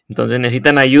Entonces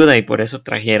necesitan ayuda y por eso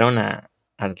trajeron al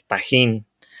Tajín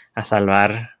a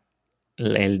salvar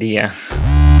el día.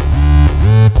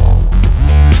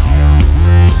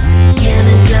 ¿Quién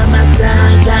es la más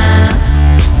draga?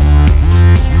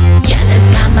 ¿Quién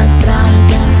es la más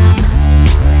draga?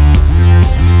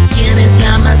 ¿Quién es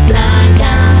la más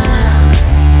draga?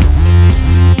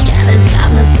 ¿Quién es la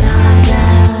más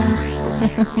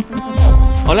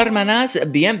draga? Hola hermanas,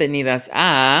 bienvenidas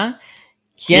a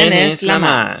 ¿Quién es la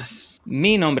más?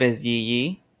 Mi nombre es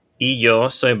Gigi. Y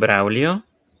yo soy Braulio.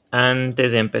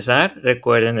 Antes de empezar,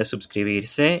 recuerden de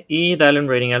suscribirse y darle un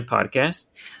rating al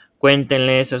podcast.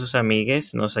 Cuéntenles a sus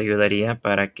amigues, nos ayudaría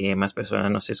para que más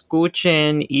personas nos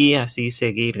escuchen y así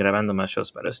seguir grabando más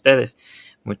shows para ustedes.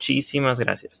 Muchísimas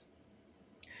gracias.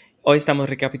 Hoy estamos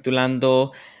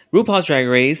recapitulando RuPaul's Drag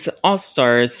Race All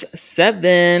Stars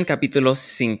 7, capítulo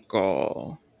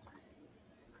 5.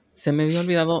 Se me había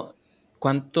olvidado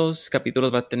cuántos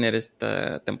capítulos va a tener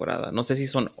esta temporada. No sé si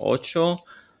son 8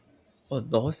 o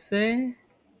 12.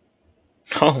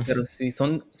 Oh, Pero si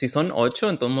son 8,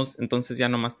 entonces ya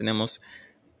nomás tenemos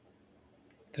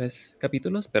 3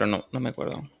 capítulos, pero no me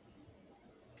acuerdo.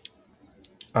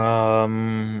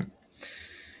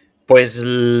 pues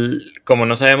como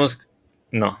no sabemos,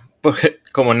 no, porque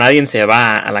como nadie se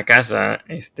va a la casa,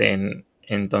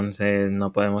 entonces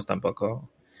no podemos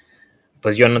tampoco,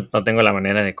 pues yo no tengo la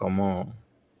manera de cómo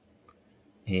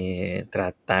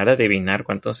tratar de adivinar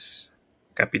cuántos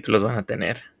capítulos van a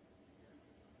tener.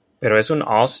 Pero es un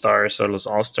All Stars, o los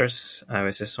All Stars a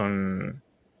veces son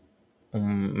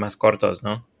más cortos,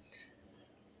 ¿no?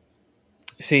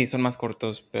 Sí, son más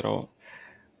cortos, pero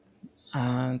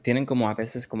tienen como a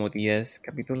veces como 10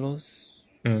 capítulos.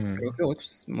 Creo que 8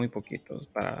 es muy poquitos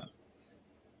para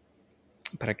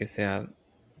que sea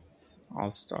All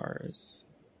Stars.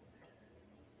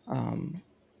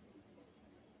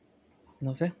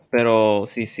 No sé, pero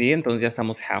sí, entonces ya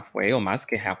estamos halfway o más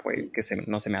que halfway, que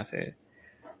no se me hace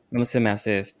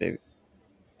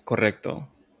correcto.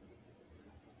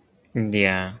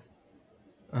 Ya.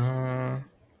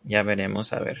 Ya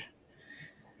veremos, a ver.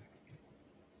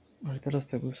 Ahorita lo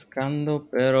estoy buscando,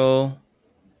 pero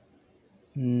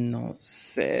no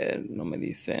sé, no me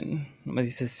dice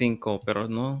 5, pero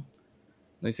no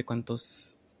dice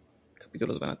cuántos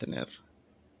capítulos van a tener.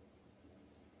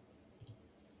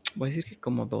 Voy a decir que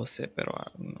como 12, pero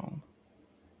no.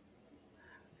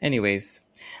 Anyways,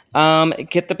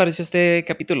 ¿qué te pareció este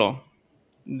capítulo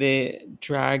de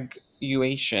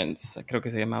Draguations? Creo que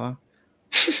se llamaba.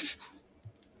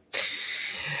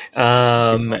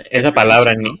 Esa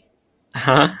palabra ¿no? ni.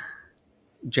 Ajá.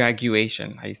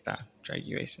 Draguation, ahí está.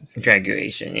 Draguation, sí.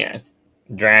 Draguation, yes.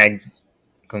 Drag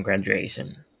con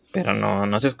graduation. Pero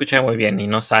no se escucha muy bien y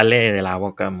no sale de la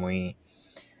boca muy.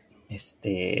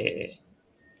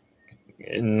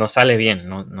 No sale bien,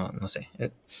 no sé.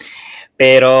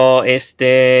 Pero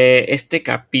este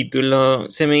capítulo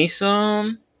se me hizo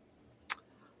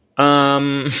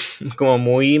como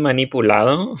muy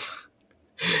manipulado.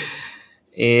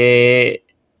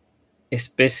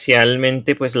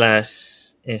 Especialmente pues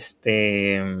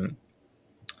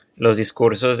los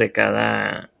discursos de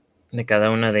cada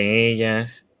una de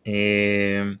ellas.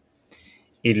 Y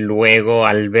luego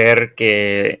al ver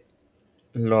que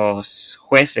los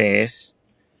jueces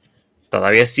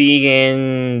todavía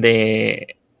siguen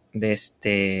que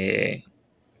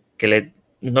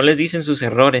no les dicen sus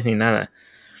errores ni nada,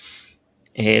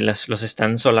 los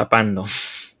están solapando.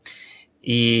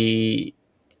 Y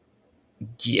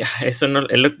eso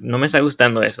no me está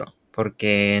gustando eso,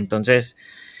 porque entonces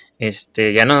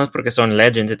ya no es porque son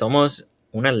legends, de todos modos,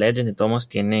 una legend de todos modos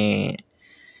tiene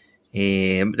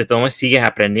de todos modos sigue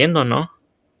aprendiendo, ¿no?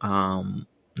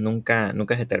 Nunca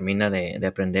se termina de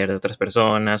aprender de otras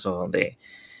personas o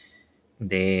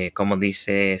de como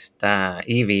dice esta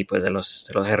Evie, pues de los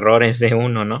errores de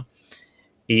uno, ¿no?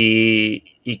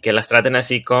 Y que las traten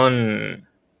así con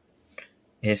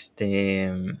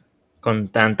con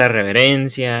tanta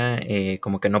reverencia,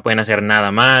 como que no pueden hacer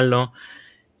nada malo.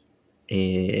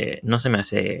 No se me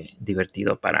hace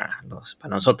divertido para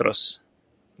nosotros,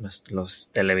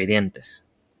 los televidentes.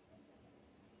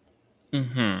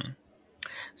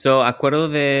 So, acuerdo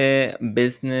de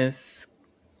Business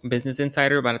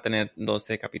Insider van a tener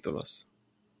 12 capítulos.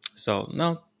 So,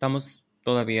 no,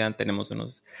 tenemos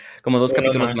unos como 2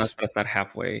 capítulos más para estar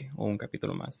halfway o un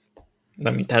capítulo más.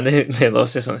 La mitad de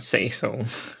 12 son 6 o un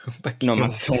capítulo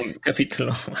más. Un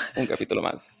capítulo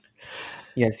más.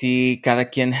 Y así cada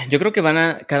quien, yo creo que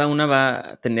cada una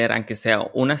va a tener, aunque sea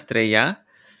una estrella,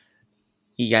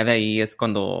 y ya de ahí es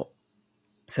cuando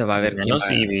se va a ver quién va.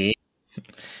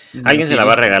 Alguien se la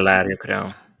va a regalar, yo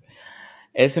creo.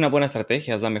 Es una buena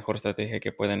estrategia, es la mejor estrategia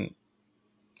que pueden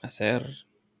hacer,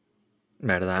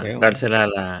 ¿verdad? creo. Dársela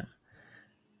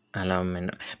a la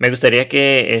menor. Me gustaría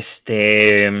que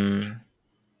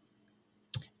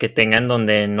que tengan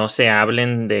donde no se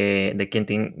hablen de quién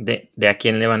de a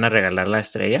quién le van a regalar la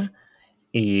estrella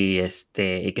y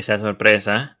y que sea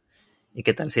sorpresa. ¿Y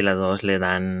qué tal si las dos le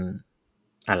dan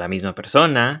a la misma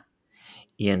persona?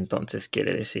 Y entonces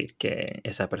quiere decir que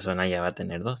esa persona ya va a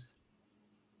tener dos.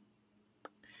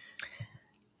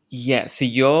 Yeah, si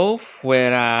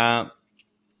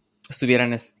estuviera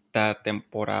en esta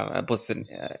temporada, pues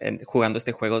jugando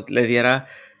este juego, le diera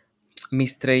mi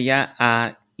estrella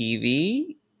a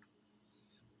Evie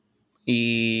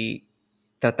y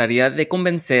trataría de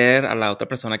convencer a la otra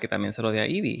persona que también se lo dé a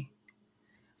Evie,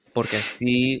 porque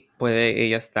así puede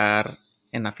ella estar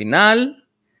en la final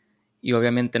y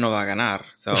obviamente no va a ganar.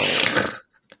 So,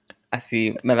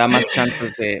 así me da más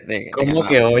chances de ¿Cómo ganar.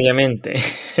 que obviamente?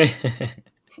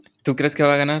 ¿Tú crees que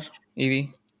va a ganar,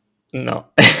 Evie?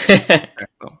 No.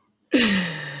 Exacto.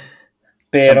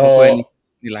 Tampoco él Pero,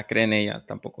 ni la cree en ella,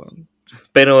 tampoco.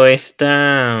 pero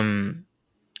esta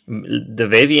The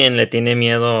Vivien le tiene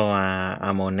miedo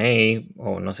a Monet,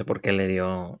 o no sé por qué le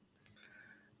dio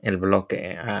el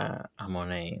bloque a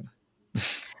Monet.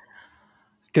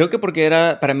 Creo que porque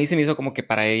para mí se me hizo como que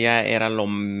para ella era lo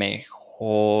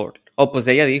mejor. O pues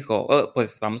ella dijo, "Oh,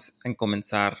 pues vamos a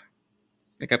comenzar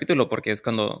el capítulo porque es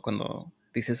cuando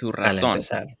dice su Al razón.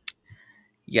 empezar.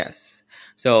 Yes.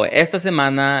 So, esta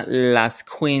semana las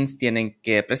queens tienen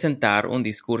que presentar un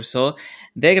discurso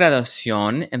de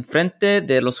graduación en frente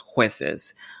de los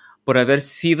jueces. Por haber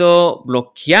sido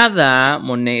bloqueada,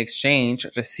 Monet Exchange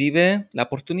recibe la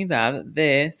oportunidad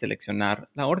de seleccionar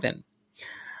la orden.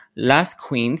 Las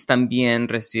queens también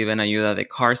reciben ayuda de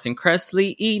Carson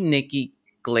Kressley y Nikki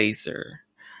Glazer.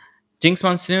 Jinx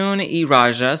Monsoon y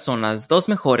Raja son las dos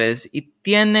mejores y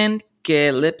tienen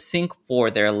que lip sync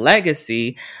for their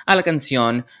legacy a la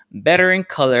canción Better in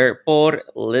Color por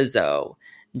Lizzo.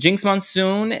 Jinx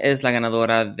Monsoon es la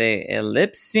ganadora del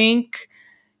lip sync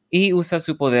y usa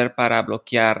su poder para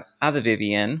bloquear a The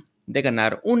Vivienne de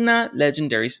ganar una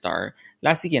Legendary Star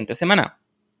la siguiente semana.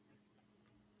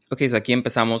 Ok, so aquí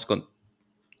empezamos con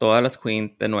todas las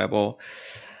queens de nuevo,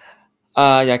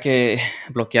 ya que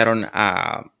bloquearon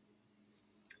a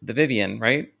The Vivienne,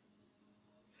 right?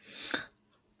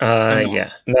 Oh, no,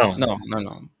 Ya. No.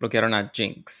 no. Bloquearon a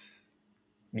Jinx.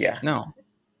 Ya. No.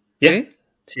 Ya. ¿Sí?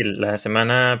 Sí, la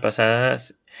semana pasada,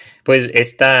 pues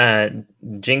esta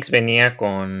Jinx venía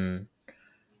con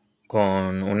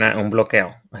un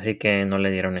bloqueo, así que no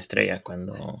le dieron estrella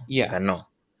cuando Yeah. ganó.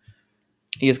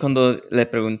 Y es cuando le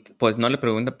pregunta, pues no le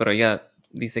pregunta, pero ella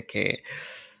dice que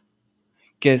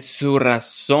su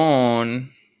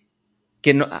razón,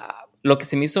 que no, lo que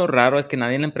se me hizo raro es que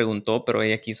nadie le preguntó, pero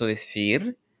ella quiso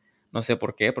decir, no sé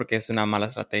por qué, porque es una mala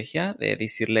estrategia de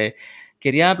decirle,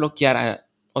 quería bloquear a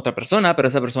otra persona, pero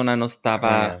esa persona no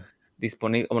estaba Ah,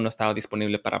 disponible o no estaba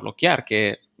disponible para bloquear,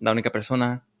 que la única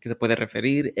persona que se puede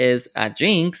referir es a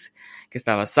Jinx, que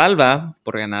estaba salva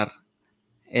por ganar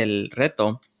el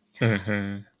reto.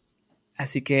 ujú.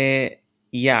 Así que,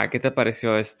 ya, ¿qué te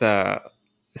pareció este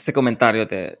comentario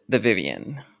de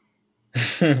Vivian?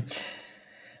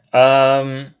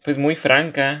 Pues muy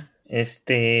franca.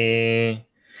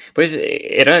 Pues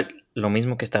era lo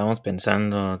mismo que estábamos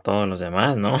pensando todos los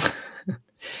demás, ¿no?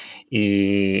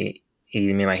 Y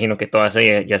me imagino que todas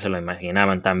ellas ya se lo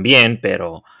imaginaban también,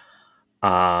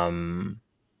 am,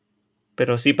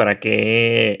 pero sí, ¿para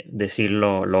qué decir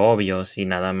lo obvio si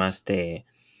nada más te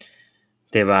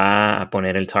va a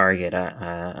poner el target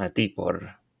a ti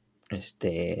por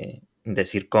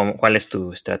decir cuál es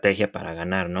tu estrategia para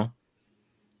ganar, ¿no?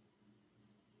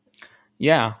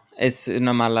 Ya, es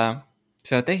una mala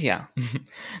estrategia.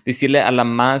 Decirle a la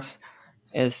más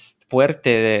fuerte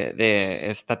de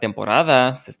esta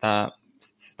temporada, se está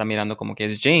mirando como que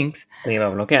es Jinx, Te iba a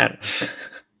bloquear.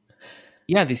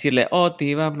 ya decirle, oh, te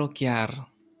iba a bloquear.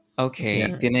 Ok,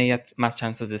 Ya. tiene ya más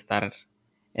chances de estar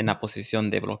en la posición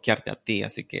de bloquearte a ti,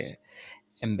 así que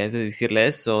en vez de decirle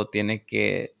eso, tiene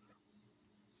que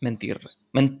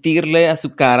mentirle a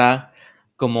su cara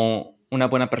como una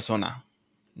buena persona,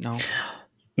 ¿no?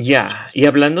 Ya, y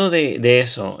hablando de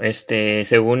eso,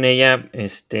 según ella,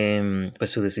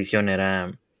 pues su decisión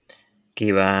era que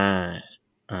iba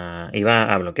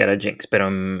a bloquear a Jinx, pero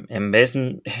en vez,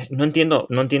 no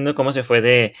entiendo cómo se fue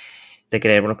de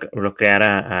querer bloquear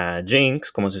a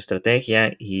Jinx como su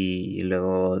estrategia y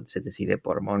luego se decide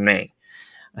por Monet.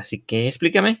 Así que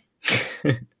explícame.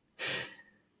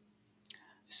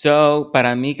 So,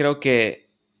 para mí creo que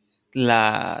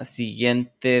la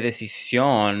siguiente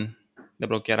decisión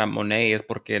bloquear a Monet es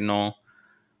porque no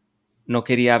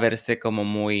quería verse como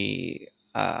muy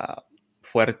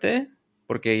fuerte,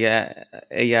 porque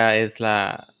ella es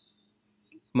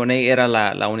Monet era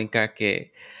la única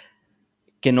que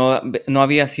no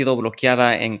había sido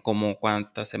bloqueada en como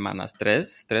cuántas semanas,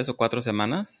 tres o 4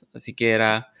 semanas, así que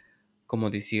era como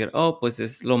decir, oh, pues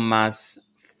es lo más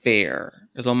fair,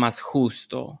 es lo más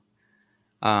justo.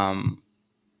 Um,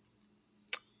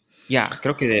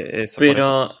 creo que eso, por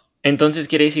eso. Pero entonces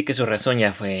quiere decir que su razón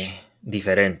ya fue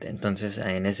diferente. Entonces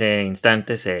en ese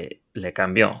instante se le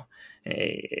cambió.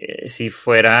 Si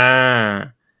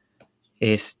fuera,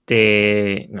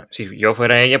 no, si yo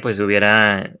fuera ella, pues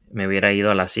me hubiera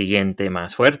ido a la siguiente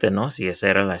más fuerte, ¿no? Si esa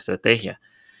era la estrategia.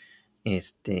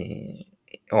 Este,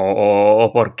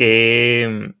 o por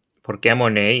qué a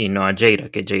Monet y no a Jaira,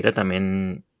 que Jaira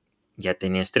también ya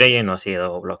tenía estrella y no ha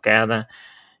sido bloqueada.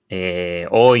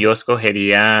 O yo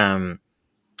escogería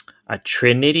a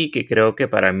Trinity, que creo que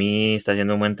para mí está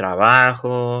haciendo un buen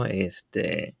trabajo,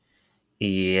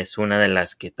 y es una de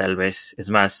las que tal vez es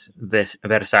más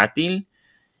versátil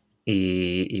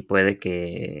y puede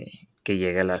que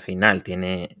llegue a la final.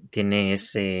 Tiene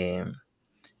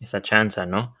esa chance,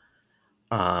 ¿no?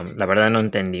 La verdad no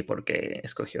entendí por qué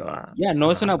escogió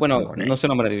No es a no Monet. es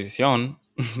una buena decisión,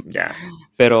 Ya.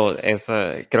 pero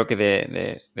creo que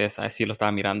de esa sí lo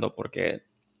estaba mirando porque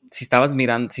si estabas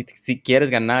mirando, si quieres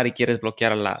ganar y quieres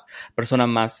bloquear a la persona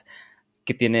más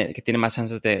que tiene más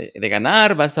chances de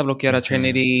ganar, vas a bloquear a Ujú.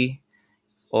 Trinity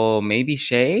o maybe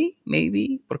Shay,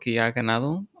 maybe, porque ya ha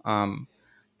ganado.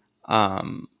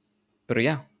 Um, pero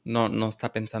no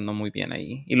está pensando muy bien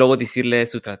ahí. Y luego decirle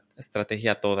su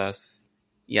estrategia a todas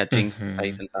y a Jinx que está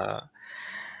ahí Ujú. sentada.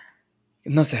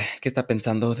 No sé qué está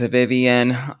pensando, se ve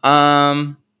bien.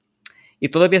 Y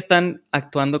todavía están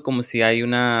actuando como si hay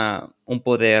un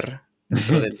poder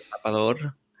dentro del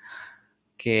destapador,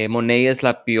 que Monet es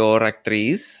la peor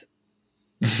actriz.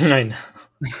 Ay, no.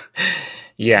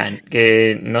 Ya,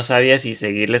 que no sabía si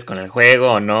seguirles con el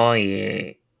juego o no,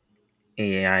 y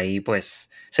ahí pues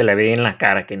se le veía en la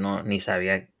cara que no, ni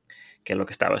sabía qué es lo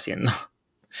que estaba haciendo.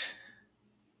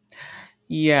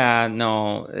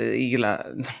 No.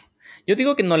 Yo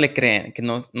digo que no le creen, que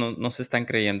no se están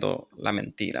creyendo la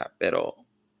mentira, pero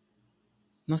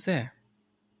no sé,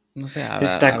 no sé.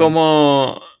 Está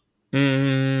como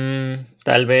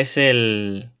tal vez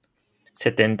el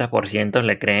 70%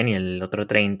 le creen y el otro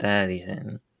 30%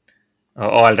 dicen,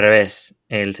 o al revés,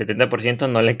 el 70%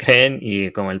 no le creen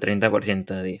y como el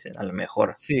 30% dicen, a lo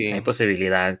mejor hay Sí,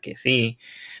 posibilidad que sí,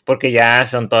 porque ya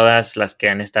son todas las que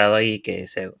han estado ahí que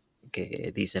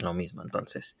dicen lo mismo,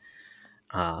 entonces,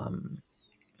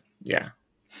 ya.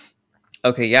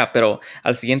 ok, pero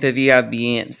al siguiente día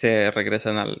bien, se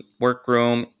regresan al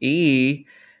workroom y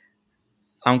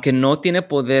aunque no tiene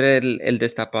poder el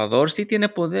destapador, sí tiene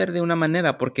poder de una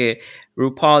manera, porque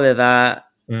RuPaul le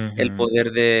da el Ujú,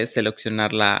 poder de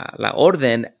seleccionar la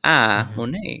orden a ujú,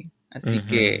 Monet. Así ujú,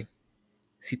 que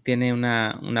sí tiene un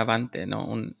avance, ¿no?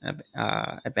 Un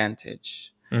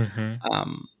advantage. ujú.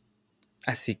 Um,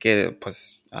 Así que,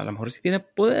 pues, a lo mejor sí tiene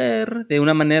poder de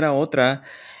una manera u otra.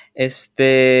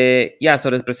 Se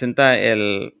les presenta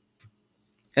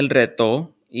el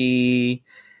reto y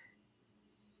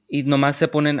nomás se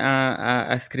ponen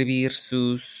a escribir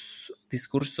sus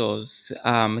discursos.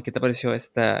 ¿Qué te pareció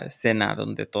esta escena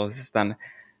donde todos están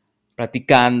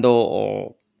platicando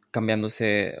o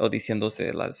cambiándose o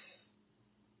diciéndose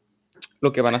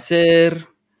lo que van a hacer?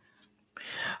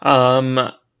 Am,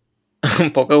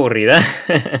 un poco aburrida.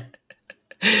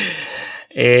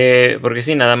 Porque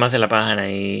sí, nada más se la pasan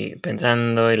ahí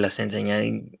pensando y las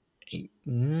enseñan. I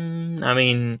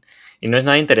mean, y no es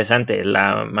nada interesante.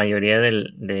 La mayoría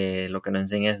de lo que nos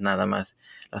enseña es nada más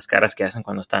las caras que hacen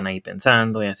cuando están ahí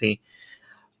pensando y así.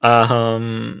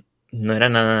 No era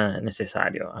nada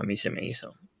necesario, a mí se me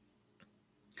hizo.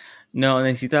 No,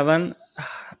 necesitaban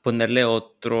ponerle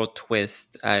otro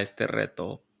twist a este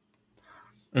reto.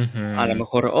 A lo Ujú.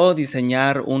 mejor,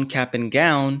 diseñar un cap and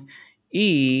gown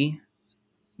y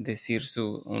decir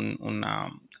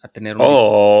a tener un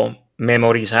discurso. O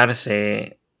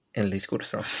memorizarse el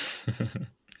discurso.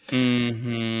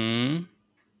 Ujú.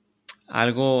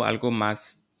 Algo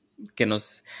más que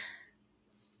nos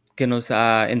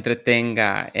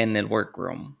entretenga en el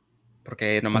workroom.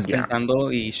 Porque nomás Ya.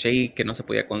 pensando y Shay que no se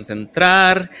podía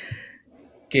concentrar,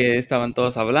 que estaban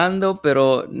todos hablando,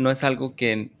 pero no es algo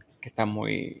que está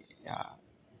muy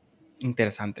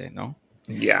interesante, ¿no?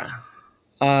 Ya.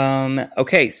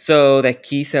 Ok, so de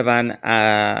aquí se van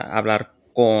a hablar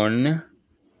con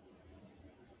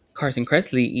Carson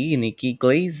Kressley y Nikki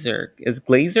Glazer. ¿Es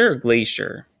Glazer o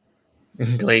Glacier?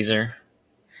 Glazer.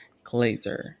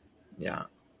 Glazer. Ya.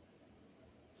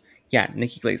 Ya,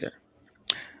 Nikki Glazer.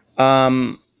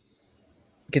 Um,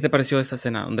 ¿Qué te pareció esta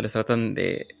escena donde les tratan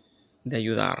de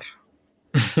ayudar?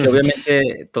 Que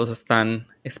obviamente todos están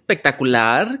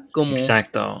espectacular, como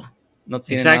Exacto. no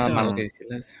tienen nada malo que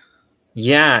Exacto. decirles.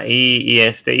 Ya,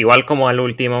 igual como al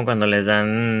último, cuando les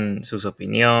dan sus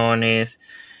opiniones,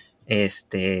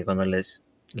 cuando les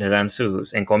dan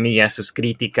sus, en comillas, sus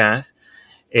críticas,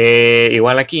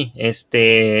 igual aquí,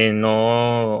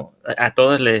 no, a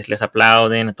todos les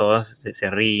aplauden, a todos se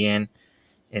ríen,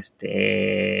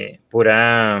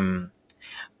 pura,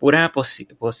 pura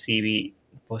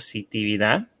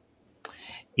positividad.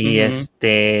 Y Ujú.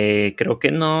 creo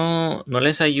que no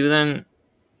les ayudan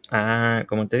a,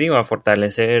 como te digo, a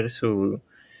fortalecer sus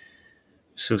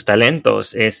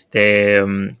talentos.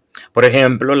 Por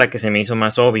ejemplo, la que se me hizo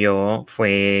más obvio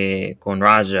fue con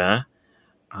Raja,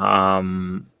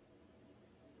 um,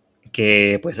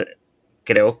 que pues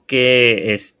creo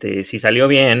que sí salió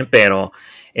bien, pero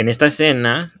en esta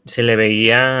escena se le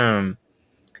veía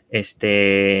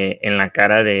en la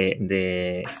cara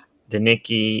de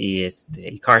Nicky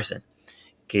y Carson,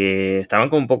 que estaban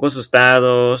como un poco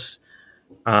asustados,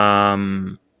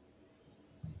 um,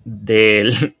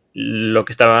 de lo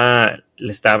que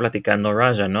le estaba platicando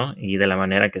Raja, ¿no? Y de la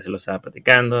manera que se lo estaba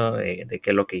platicando, de qué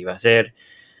es lo que iba a hacer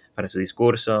para su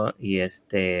discurso,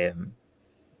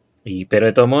 pero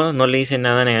de todos modos no le hice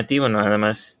nada negativo, ¿no? Nada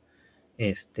más,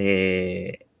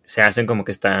 se hacen como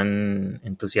que están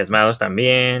entusiasmados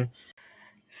también.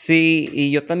 Sí,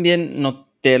 y yo también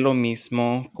noté lo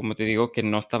mismo, como te digo, que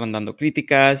no estaban dando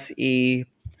críticas y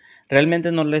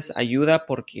realmente no les ayuda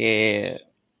porque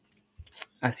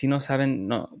así no saben,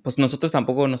 no, pues nosotros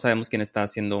tampoco no sabemos quién está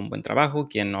haciendo un buen trabajo,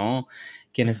 quién no,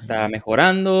 quién está Ujú.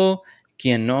 mejorando,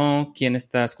 quién no, quién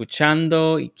está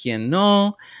escuchando y quién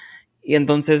no. Y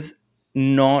entonces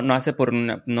no hace por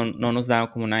no nos da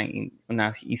como una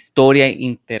historia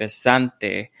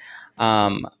interesante.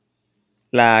 Am,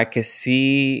 la que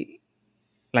sí,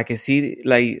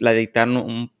 la editaron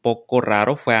un poco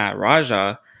raro fue a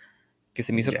Raja, que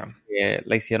se me hizo Ya, que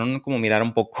la hicieron como mirar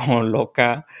un poco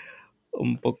loca,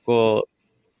 un poco,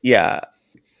 ya,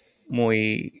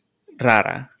 muy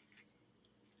rara.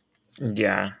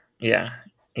 ya.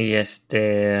 Y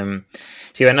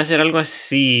si van a hacer algo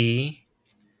así,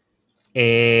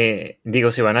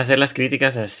 digo, si van a hacer las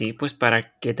críticas así, pues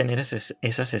para qué tener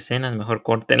esas escenas, mejor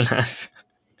córtenlas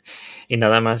y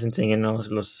nada más enséñenos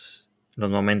los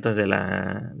momentos de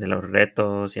los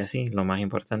retos y así, lo más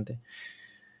importante.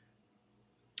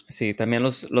 Sí, también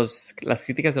las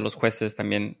críticas de los jueces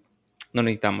también no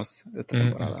necesitamos esta Mm, mm,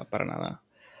 temporada para nada.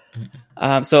 mm.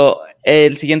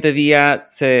 El siguiente día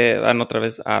se van otra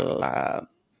vez al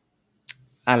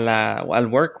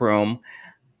workroom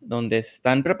donde se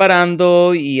están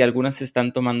preparando y algunas se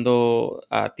están tomando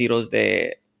tiros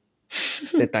de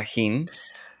tajín.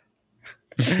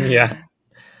 Ya,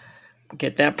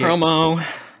 get that Que promo.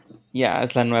 ya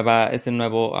es el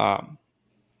nuevo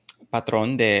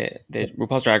patrón de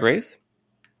RuPaul's Drag Race,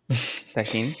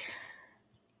 tajín.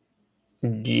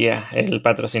 Ya, el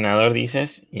patrocinador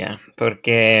dices, ya,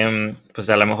 porque pues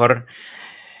a lo mejor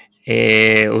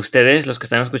ustedes, los que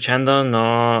están escuchando,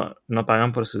 no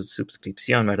pagan por su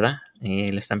suscripción, ¿verdad? Y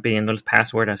le están pidiendo el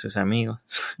password a sus amigos.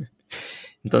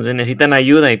 Entonces necesitan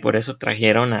ayuda y por eso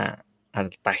trajeron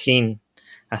al Tajín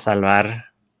a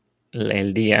salvar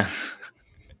el día.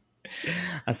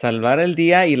 A salvar el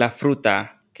día y la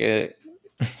fruta,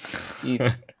 y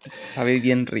sabe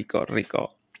bien rico,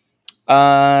 rico.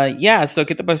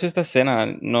 ¿Qué te pareció esta escena?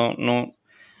 No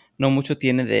mucho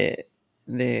tiene de,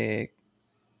 de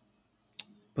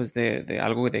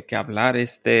algo de qué hablar.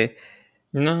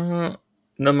 No,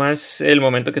 nomás el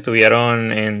momento que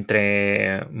tuvieron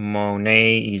entre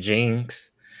Monet y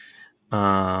Jinx,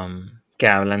 que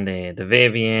hablan de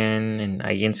Vivian,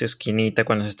 ahí en su esquinita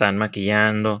cuando se están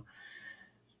maquillando.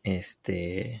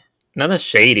 Nada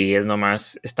shady, es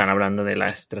nomás están hablando de la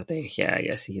estrategia y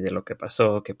así, de lo que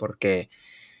pasó, que porque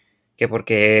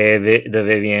The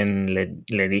Vivian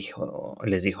les dijo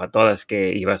a todas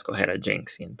que iba a escoger a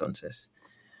Jinx, y entonces,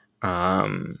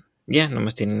 ya,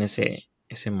 nomás tienen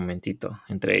ese momentito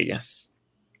entre ellas.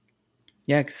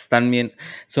 Ya, que están bien.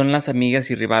 Son las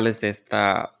amigas y rivales de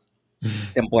esta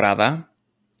temporada.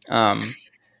 Um,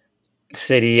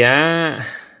 ¿Sería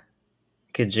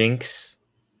que Jinx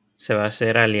se va a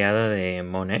hacer aliada de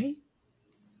Monet?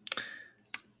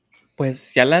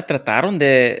 pues ya la trataron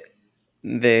de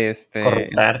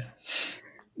Corruptar,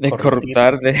 de corruptir.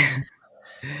 corruptar,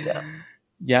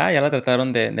 Ya. ya la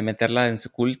trataron de meterla en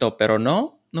su culto, pero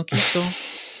no quiso.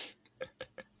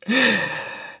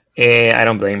 I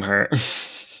don't blame her.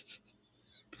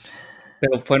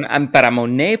 Pero para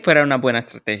Monet fuera una buena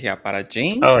estrategia. Para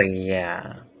Oh, Jinx,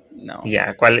 yeah. no.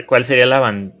 Yeah. ¿Cuál sería el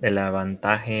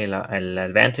avantaje, el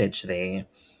advantage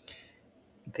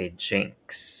de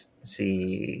Jinx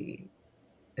si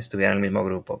estuviera en el mismo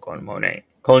grupo con Monet?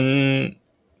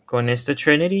 Con este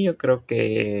Trinity yo creo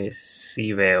que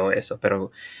sí veo eso,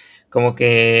 pero como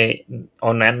que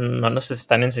o no nos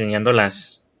están enseñando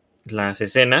las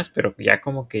escenas, pero ya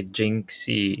como que Jinx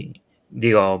y,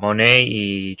 digo, Monet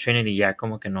y Trinity ya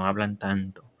como que no hablan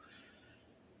tanto.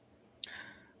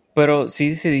 Pero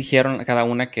sí se dijeron cada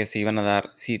una que se iban a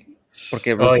dar, sí,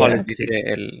 porque Oh, RuPaul ya, les dice sí.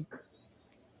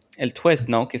 el twist,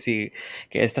 ¿no? Que sí,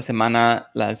 que esta semana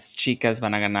las chicas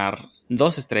van a ganar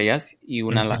 2 estrellas y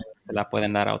una Ujú, se la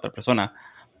pueden dar a otra persona.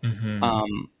 ujú.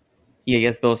 Um, y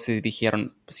ellas dos se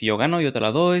dijeron, pues, si yo gano, yo te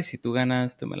la doy, si tú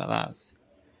ganas, tú me la das.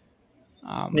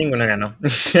 Um, Ninguna ganó.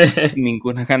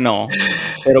 Ninguna ganó,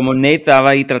 pero Monet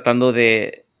estaba ahí tratando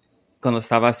de, cuando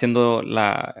estaba haciendo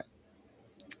la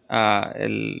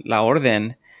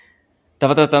orden,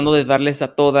 estaba tratando de darles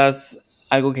a todas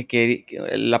algo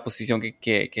la posición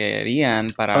que querían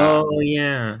Oh,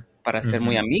 yeah. para ser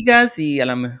muy Ujú, amigas y a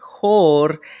lo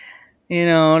mejor,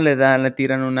 le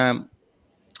tiran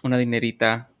una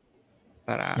dinerita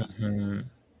para, ujú,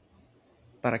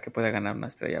 para que pueda ganar una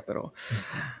estrella, pero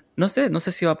ujú. no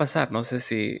sé si va a pasar, no sé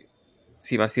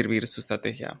si va a servir su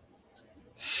estrategia.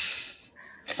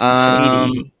 Am,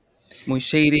 Shady. Muy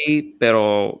shady,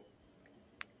 pero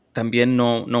también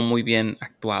no muy bien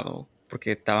actuado,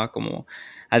 porque estaba como,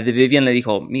 a The Vivian le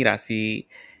dijo, mira, si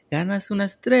ganas una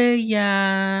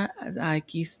estrella,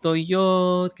 aquí estoy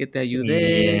yo, que te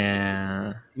ayudé,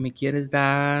 Yeah. si me quieres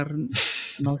dar,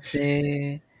 no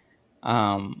sé,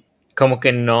 am, Como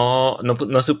que no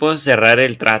supo cerrar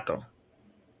el trato,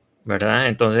 ¿verdad?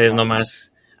 Entonces no.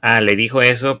 nomás, le dijo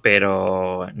eso,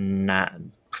 pero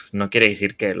no quiere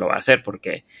decir que lo va a hacer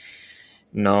porque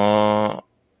no,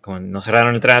 como no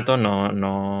cerraron el trato,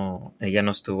 ella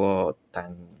no estuvo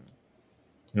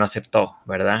no aceptó,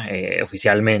 ¿verdad?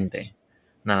 Oficialmente.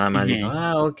 Nada más dijo,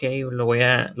 Ujú. ok, lo voy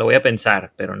a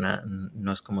pensar, pero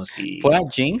no es como ¿Fue a si...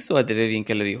 Jinx o a The Vivian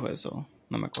que le dijo eso?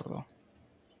 No me acuerdo.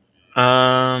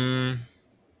 Am,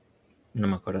 no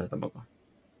me acuerdo tampoco.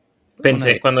 Una Pensé,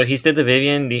 de cuando dijiste The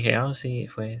Vivian, dije, sí,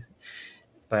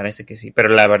 parece que sí, pero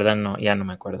la verdad no, ya no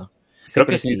me acuerdo. Sí, Creo que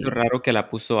pero se me hizo sí. raro que la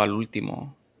puso al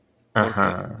último, porque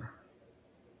Ajá,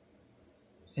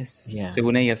 ya.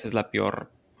 según ellas es la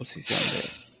peor posición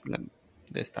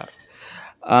de estar.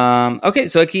 Ok,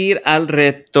 so hay que ir al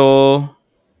reto.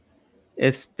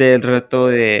 El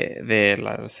reto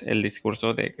el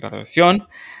discurso de graduación.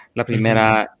 La Ujú,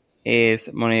 primera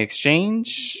es Money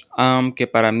Exchange, que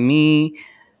para mí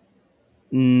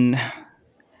mm,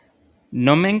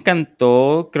 no me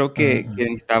encantó. Creo que ujú,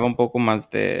 necesitaba un poco más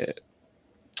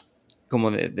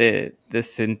como de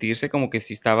sentirse como que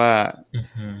sí estaba,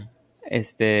 ujú,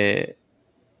 este,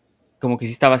 como que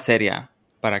sí estaba seria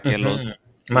para que ujú.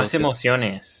 Más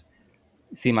emociones.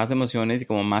 sí, más emociones y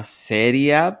como más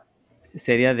seria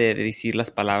de decir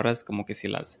las palabras, como que si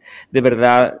de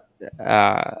verdad,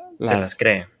 Se las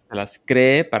cree. las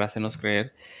cree para hacernos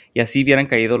creer. Y así hubieran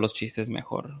caído los chistes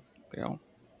mejor, creo.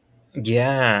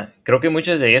 Ya, creo que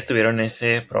muchas de ellas tuvieron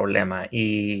ese problema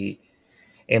y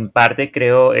en parte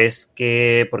creo es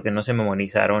que porque no se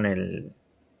memorizaron el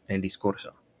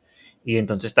discurso y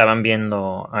entonces estaban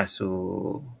viendo a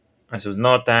sus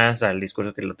notas, al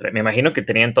discurso que lo trae. Me imagino que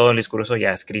tenían todo el discurso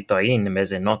ya escrito ahí en vez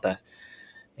de notas,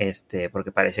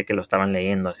 porque parece que lo estaban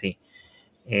leyendo así.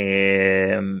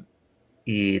 Eh,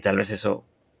 y tal vez eso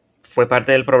fue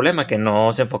parte del problema, que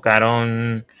no se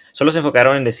enfocaron, solo se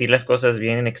enfocaron en decir las cosas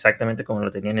bien exactamente como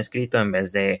lo tenían escrito en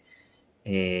vez de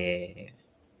eh,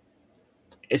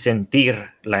 sentir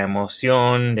la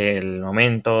emoción del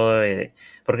momento,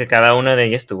 porque cada una de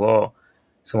ellas tuvo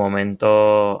su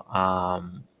momento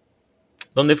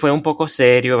donde fue un poco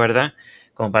serio, ¿verdad?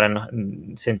 Como para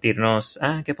sentirnos,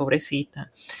 qué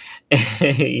pobrecita.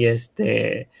 y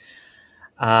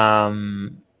um,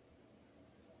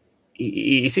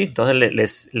 y sí,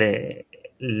 entonces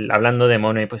hablando de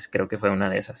Mono, pues creo que fue una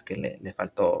de esas que le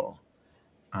faltó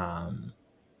um,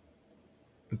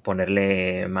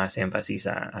 ponerle más énfasis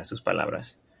a sus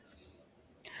palabras.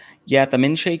 Ya,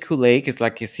 también Shea Coulee, que es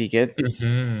la que sigue,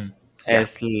 Ujú, ya.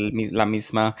 es la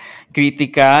misma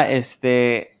crítica.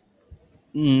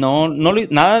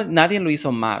 Nadie lo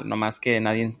hizo mal, nomás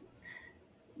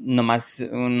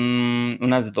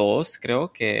unas dos,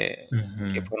 creo que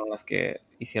Ujú, fueron las que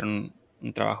hicieron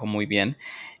un trabajo muy bien.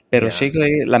 Pero ya. Shea,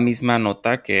 la misma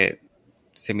nota que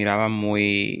se miraba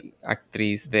muy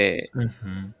actriz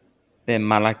Ujú. de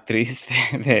mala actriz,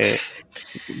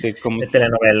 de cómo De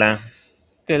telenovela.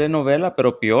 telenovela,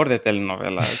 pero peor de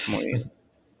telenovela. Es muy,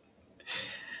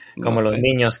 no Como los sé.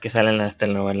 niños que salen en las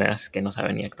telenovelas que no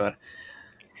saben ni actuar.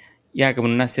 Ya, como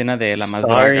una escena de La Más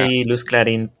Draga. Sorry, Luz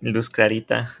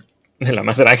Clarita, de la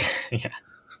más draga.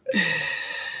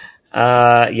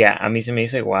 Ya, a mí se me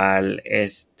hizo igual.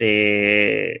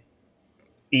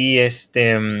 Y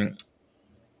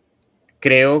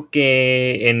creo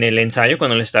que en el ensayo,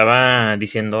 cuando le estaba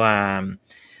diciendo a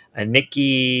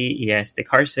Nicky y a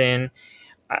Carson,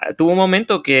 tuvo un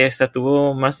momento que hasta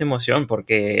tuvo más emoción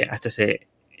porque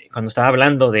cuando estaba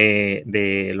hablando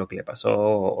de lo que le pasó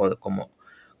o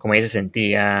cómo ella se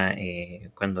sentía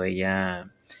cuando ella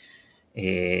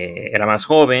era más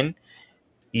joven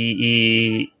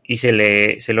y se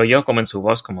le oyó como en su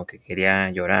voz como que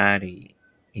quería llorar y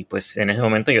pues en ese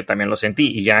momento yo también lo sentí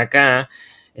y ya acá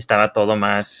estaba todo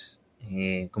más,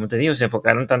 como te digo, se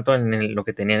enfocaron tanto en lo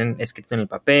que tenían escrito en el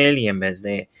papel y en vez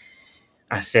de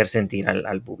hacer sentir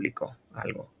al público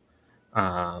algo.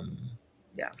 Um,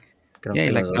 ya, creo Ya, que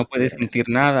y la los que no dos puede tuvieron eso. sentir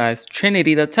nada es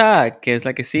Trinity the Tuck, que es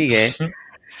la que sigue.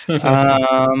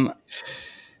 Am,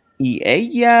 y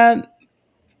ella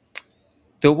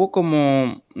tuvo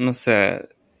como, no sé,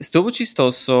 estuvo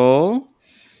chistoso,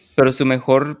 pero su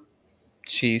mejor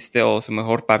chiste o su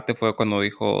mejor parte fue cuando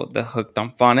dijo The Hooked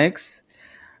on Phonics.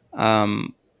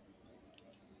 Am,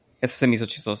 Eso se me hizo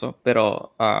chistoso,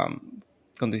 pero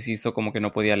cuando hizo como que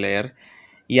no podía leer.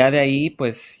 Y ya de ahí,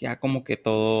 pues ya como que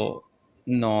todo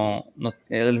no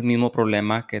era el mismo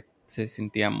problema, que se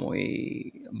sentía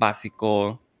muy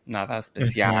básico, nada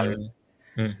especial.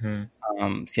 Ujú, ujú.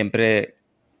 Siempre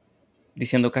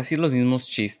diciendo casi los mismos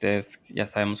chistes. Ya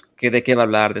sabemos de qué va a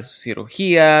hablar, de su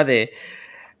cirugía, de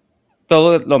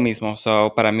todo lo mismo.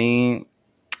 So, para mí,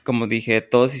 como dije,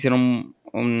 todos hicieron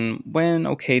un buen,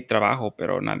 ok trabajo,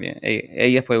 pero nadie,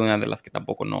 ella fue una de las que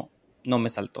tampoco no me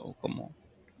saltó como...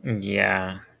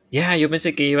 Yo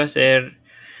pensé que iba a ser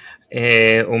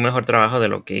un mejor trabajo de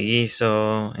lo que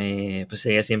hizo. Pues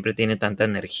ella siempre tiene tanta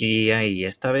energía y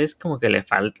esta vez como que le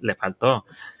faltó.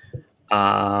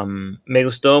 Me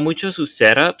gustó mucho sus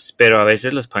setups, pero a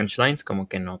veces los punchlines como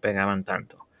que no pegaban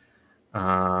tanto.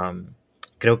 Um,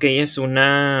 Creo que ella es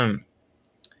una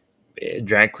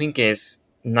drag queen que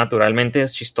naturalmente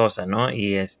es chistosa, ¿no?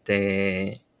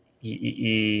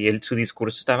 Su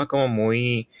discurso estaba como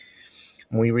muy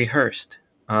rehearsed.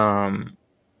 Um,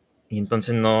 y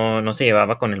entonces no se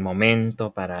llevaba con el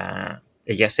momento para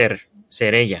ella ser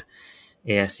ella.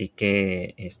 Así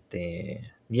que,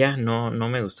 no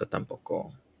me gustó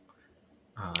tampoco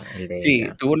el de Sí,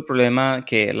 ella. tuvo el problema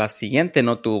que la siguiente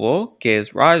no tuvo, que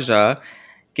es Raja,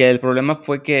 que el problema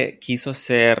fue que quiso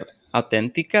ser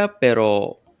auténtica,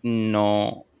 pero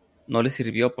no le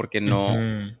sirvió porque no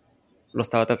Ujú, lo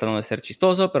estaba tratando de ser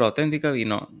chistoso, pero auténtica y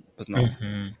no, pues no.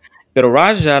 ujú. Pero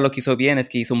Raja lo que hizo bien es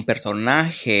que hizo un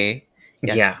personaje y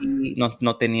Ya, así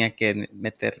no tenía que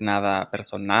meter nada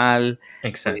personal,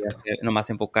 podía exacto. nomás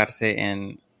enfocarse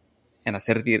en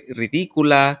hacer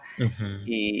ridícula Ujú,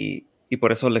 y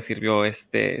por eso le sirvió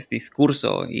este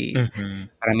discurso y ujú.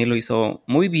 para mí lo hizo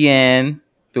muy bien,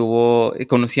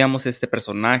 conocíamos este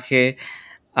personaje,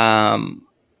 am,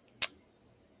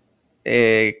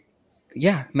 eh,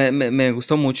 me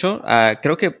gustó mucho.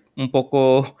 Creo que un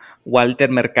poco Walter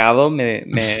Mercado me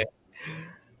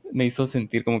hizo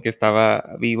sentir como que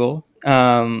estaba vivo.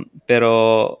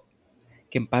 Pero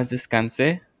que en paz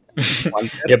descanse,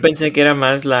 Walter. Yo pensé que era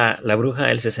más la bruja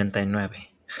del 69.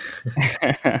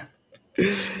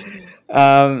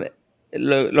 Am,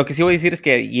 lo que sí voy a decir es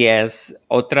que yes,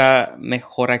 otra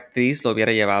mejor actriz lo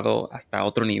hubiera llevado hasta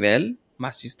otro nivel,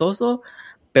 más chistoso,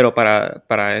 pero para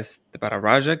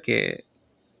Raja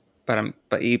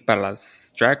y para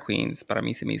las drag queens, para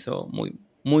mí se me hizo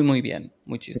muy bien,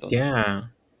 muy chistoso.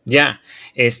 Ya,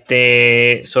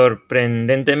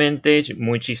 sorprendentemente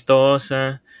muy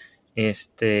chistosa,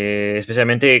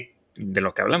 especialmente de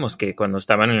lo que hablamos, que cuando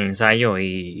estaban en el ensayo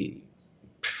y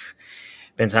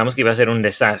pensábamos que iba a ser un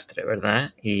desastre,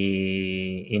 ¿verdad?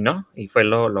 Y no, y fue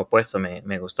lo opuesto,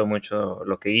 me gustó mucho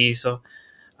lo que hizo.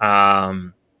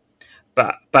 Am,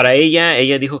 para ella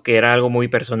dijo que era algo muy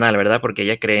personal, ¿verdad? Porque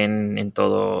ella cree en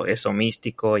todo eso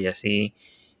místico y así,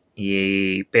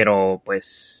 pero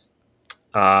pues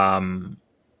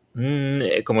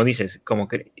como dices, como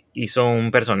que hizo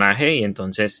un personaje y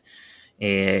entonces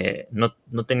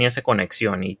no tenía esa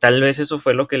conexión. Y tal vez eso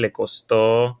fue lo que le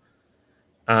costó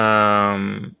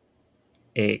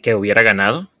que hubiera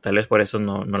ganado. Tal vez por eso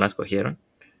no la escogieron.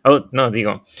 Oh, no,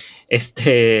 digo,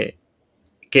 este,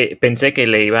 que pensé que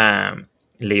le iba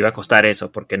a costar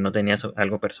eso porque no tenía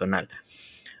algo personal.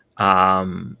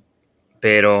 Am,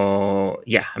 pero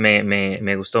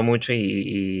me gustó mucho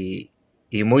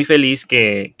y muy feliz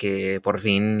que por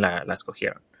fin la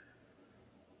escogieron.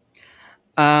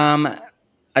 A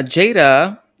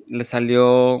Jada le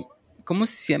salió, como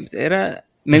siempre,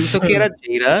 me gustó que era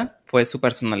Jada, fue su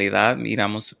personalidad,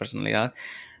 miramos su personalidad,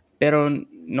 pero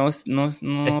no Es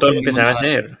todo lo que aprendimos sabe nada.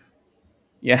 hacer.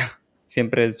 Ya,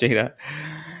 siempre es Jada.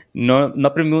 No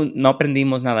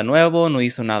aprendimos nada nuevo, no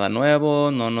hizo nada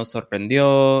nuevo, no nos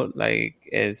sorprendió,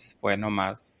 fue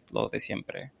nomás lo de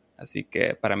siempre. Así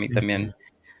que para mí también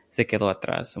se quedó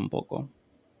atrás un poco.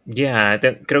 Ya,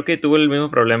 creo que tuvo el mismo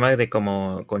problema de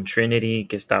como con Trinity,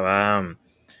 que estaba, no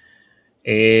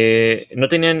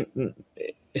tenían,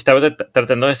 estaba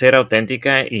tratando de ser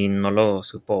auténtica y no lo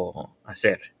supo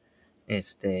hacer.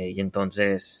 Y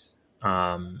entonces,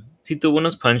 sí tuvo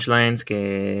unos punchlines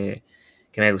que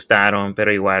me gustaron,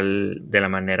 pero igual de la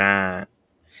manera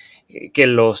que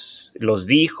los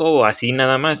dijo así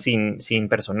nada más, sin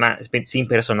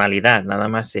personalidad, nada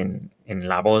más en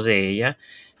la voz de ella,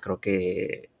 creo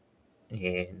que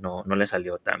no le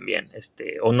salió tan bien.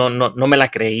 O no me la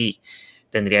creí.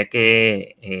 Tendría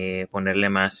que ponerle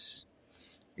más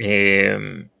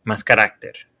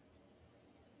carácter.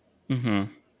 Ujú.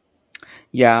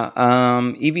 Ya,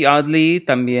 Evie Oddly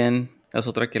también es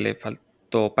otra que le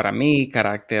faltó para mí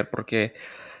carácter, porque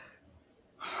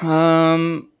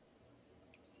um,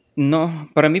 no,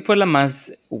 para mí fue la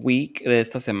más weak de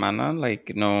esta semana,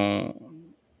 no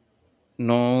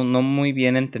muy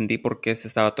bien entendí por qué se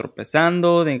estaba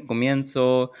tropezando de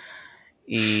comienzo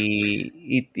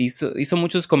y hizo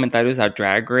muchos comentarios a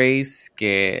Drag Race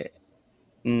que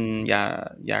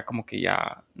ya como que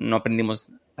ya no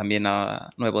aprendimos también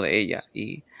nada nuevo de ella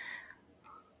y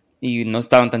no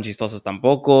estaban tan chistosos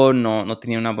tampoco, no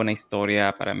tenía una buena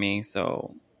historia para mí,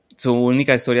 su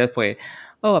única historia fue,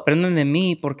 oh, aprendan de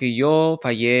mí porque yo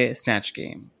fallé Snatch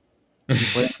Game y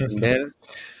pueden aprender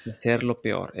de ser lo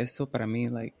peor. Eso para mí,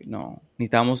 no,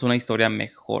 necesitamos una historia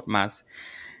mejor, más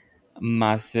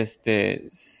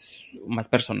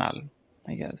personal,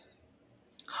 I guess.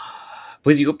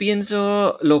 Pues yo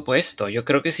pienso lo opuesto. Yo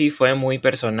creo que sí fue muy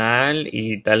personal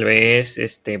y tal vez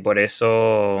por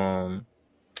eso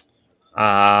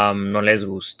no les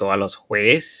gustó a los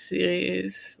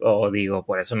jueces, o digo,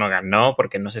 por eso no ganó,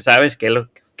 porque no se sabe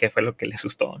qué fue lo que les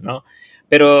gustó, ¿no?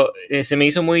 Pero se me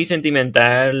hizo muy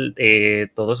sentimental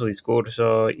todo su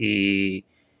discurso y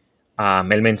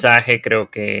el mensaje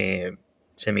creo que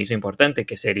se me hizo importante,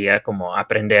 que sería como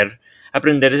aprender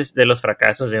de los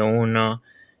fracasos de uno,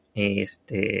 y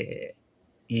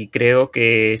creo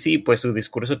que sí, pues su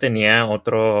discurso tenía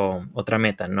otra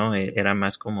meta, ¿no? Era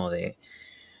más como de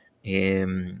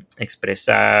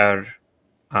expresar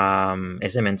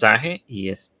ese mensaje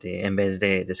y en vez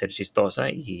de ser chistosa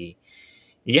y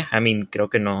ya, I mean, creo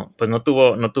que no, pues no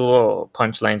tuvo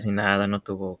punchlines ni nada, no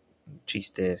tuvo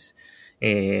chistes.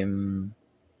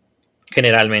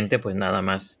 Generalmente, pues nada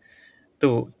más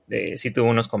sí tuvo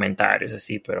unos comentarios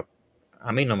así, pero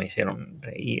a mí no me hicieron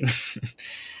reír.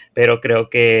 Pero creo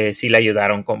que sí le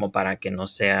ayudaron como para que no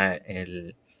sea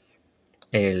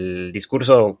el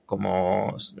discurso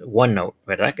como OneNote,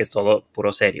 ¿verdad? Que es todo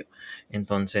puro serio.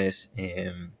 Entonces,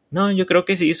 no, yo creo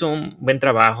que sí hizo un buen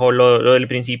trabajo. Lo del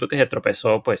principio que se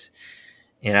tropezó, pues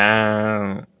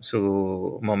era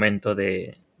su momento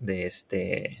de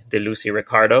Lucy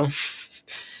Ricardo.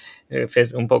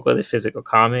 Un poco de physical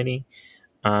comedy,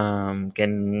 que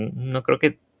no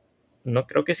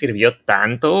creo que sirvió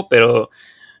tanto, pero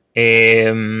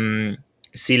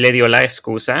sí le dio la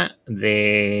excusa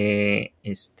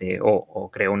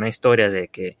o creó una historia de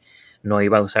que no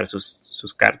iba a usar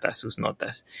sus cartas, sus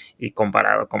notas, y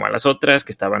comparado como a las otras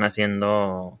que estaban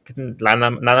haciendo, que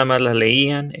nada más las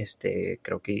leían,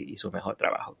 creo que hizo mejor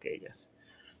trabajo que ellas.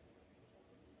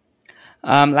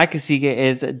 La que sigue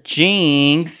es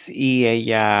Jinx y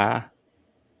ella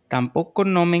tampoco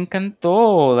no me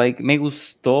encantó. Me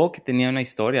gustó que tenía una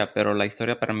historia, pero la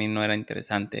historia para mí no era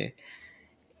interesante.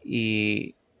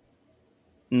 Y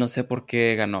no sé por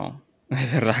qué ganó. De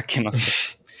verdad que no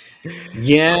sé.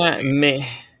 Ya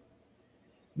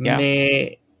 ¿Ya?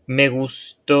 me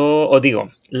gustó, o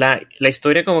digo, la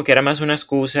historia como que era más una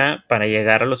excusa para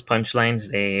llegar a los punchlines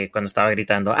de cuando estaba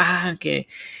gritando, que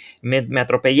me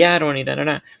atropellaron y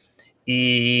tal.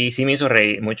 Y sí me hizo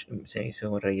reír mucho, se me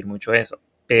hizo reír mucho eso.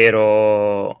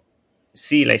 Pero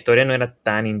sí, la historia no era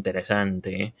tan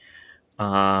interesante.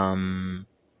 Am,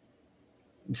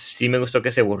 sí me gustó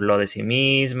que se burló de sí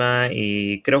misma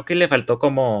y creo que le faltó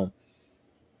como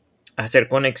hacer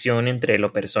conexión entre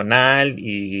lo personal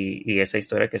y esa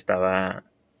historia que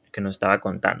nos estaba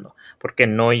contando. Porque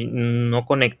no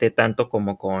conecté tanto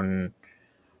como con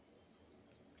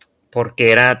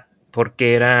porque era por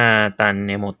qué era tan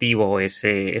emotivo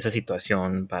esa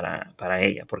situación para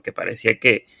ella, porque parecía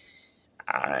que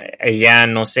ella,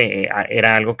 no sé,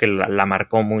 era algo que la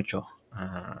marcó mucho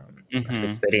a su Ujú.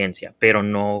 experiencia, pero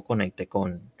no conecté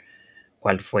con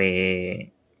cuál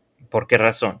fue, por qué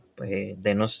razón.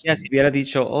 Denos. Ya, si hubiera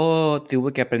dicho, oh,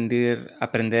 tuve que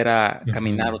aprender a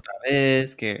caminar Ujú, otra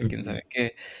vez, que quién ujú. sabe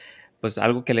qué, pues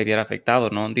algo que le hubiera afectado,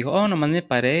 ¿no? Dijo, oh, nomás me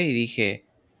paré y dije,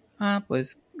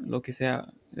 pues lo que sea,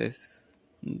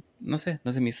 no sé,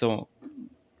 no se me hizo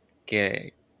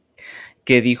que,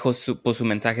 que dijo pues su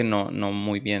mensaje no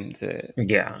muy bien se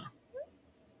Ya,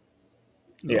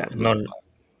 ya, lo no,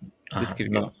 ajá,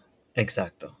 no, describió.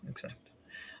 exacto, exacto.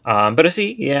 Pero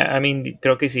sí, yeah, I mean,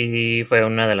 creo que sí fue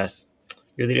una de las,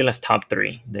 yo diría las top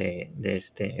three de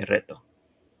este reto.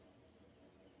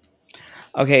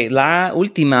 Ok, la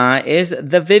última es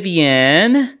The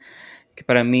Vivian, que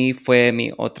para mí fue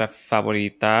mi otra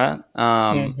favorita.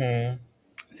 Ujú.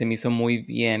 Se me hizo muy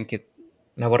bien que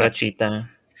La la,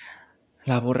 borrachita,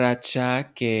 la borracha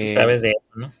tú que sabes de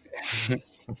eso, ¿no?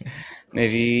 me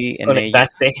vi en ella,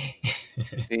 Conectaste.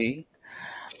 sí.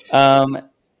 Um,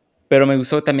 pero me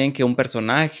gustó también que un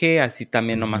personaje así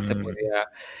también nomás se Ujú, podía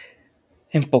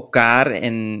enfocar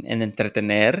en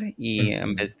entretener y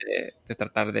en ujú, vez de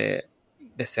tratar de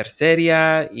ser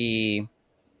seria y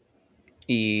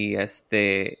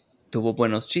tuvo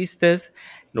buenos chistes.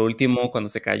 Lo último, cuando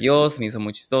se cayó, se me hizo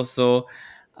muy chistoso.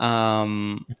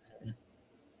 Um, ujú.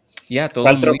 ya, todo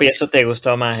 ¿Cuál muy tropiezo te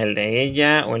gustó más, el de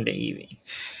ella o el de Ivy?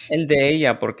 el de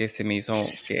ella, porque se me hizo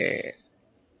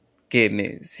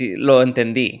sí, lo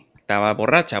entendí. Estaba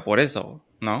borracha por eso,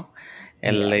 ¿no?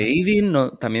 El Ya, Lady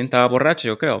no, también estaba borracha,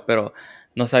 yo creo, pero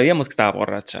no sabíamos que estaba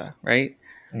borracha, right?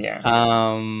 ya,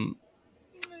 Um,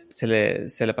 se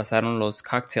le pasaron los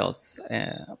cocktails,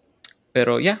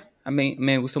 pero ya, a mí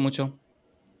me gustó mucho.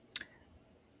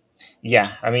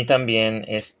 ya. A mí también,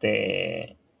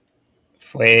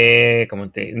 fue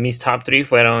mis top three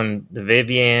fueron The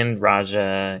Vivian,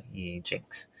 Raja y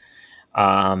Jinx.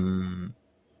 Um,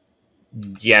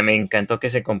 ya me encantó que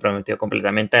se comprometió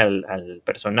completamente al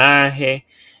personaje.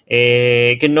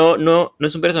 Que no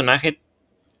es un personaje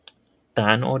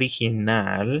tan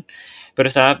original, pero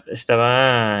estaba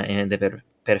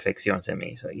perfección, se me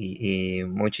hizo. Y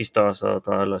muy chistoso.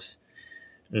 Todos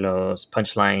los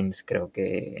punchlines creo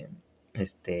que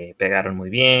pegaron muy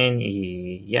bien.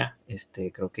 Y ya,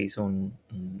 creo que hizo un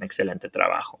excelente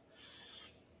trabajo.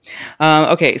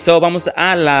 Ok, so vamos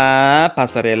a la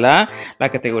pasarela. La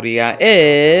categoría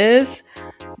es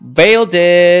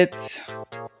Veiled It.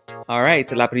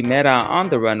 Alright, la primera on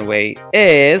the runway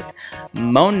es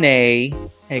Monet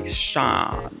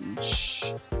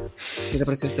Exchange. ¿Qué te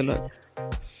pareció este look?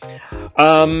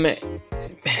 Um,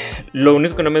 lo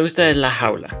único que no me gusta es la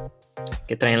jaula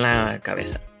que trae en la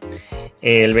cabeza.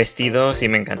 El vestido sí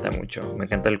me encanta mucho. Me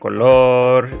encanta el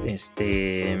color,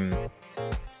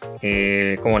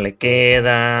 cómo le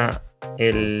queda.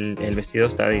 El vestido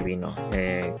está divino.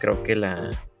 Creo que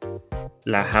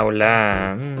la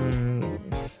jaula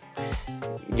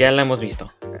ya la hemos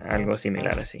visto. Algo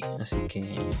similar así. Así que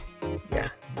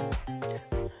ya.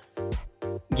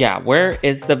 Yeah, where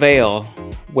is the veil?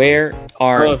 Where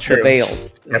are Oh, the true.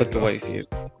 veils? Es lo que Cierto. voy a decir.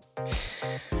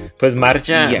 Pues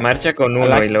marcha Yes. con A uno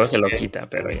la y que luego se lo sigue. quita,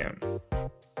 pero ya.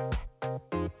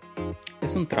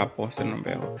 Es un trapo, ese no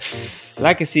veo.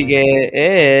 La que sigue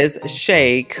es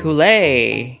Shea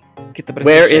Coulee. ¿Qué te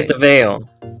pareció Where is the Shea? veil?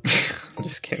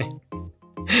 Just kidding.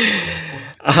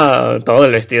 Todo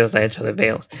el vestido está hecho de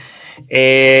veils.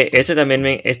 Este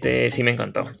también sí me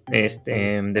encantó.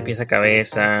 De pies a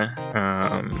cabeza.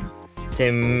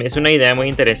 Es una idea muy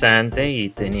interesante y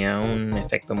tenía un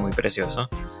efecto muy precioso.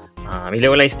 Y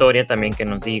luego la historia también que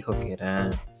nos dijo que era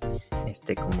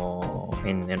como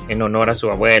en honor a su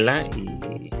abuela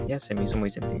y ya se me hizo muy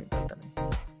sentimental también.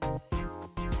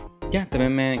 Ya,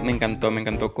 también me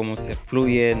encantó cómo se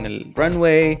fluye en el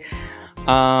runway.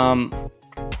 Um,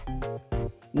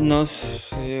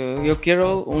 yo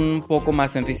quiero un poco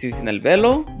más énfasis en el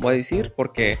velo, voy a decir,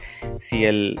 porque si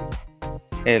la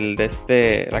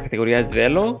categoría es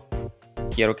velo,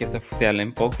 quiero que ese sea el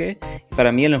enfoque.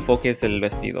 Para mí el enfoque es el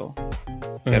vestido,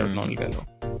 pero no el velo.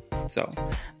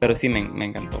 Pero sí me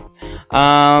encantó.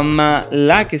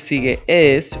 La que sigue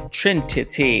es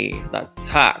Trinity, la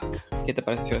Tuck. ¿Qué te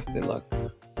pareció este look?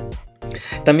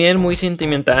 También muy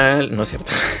sentimental, ¿no es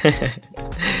cierto?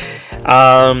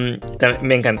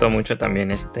 Me encantó mucho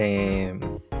también este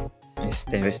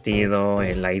vestido,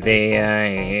 la idea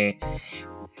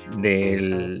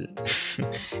del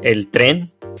el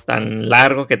tren tan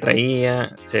largo que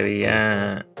traía, se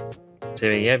veía se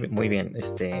veía muy bien.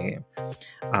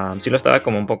 Sí lo estaba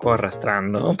como un poco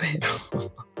arrastrando,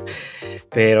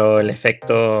 pero el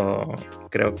efecto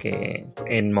creo que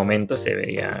en momentos se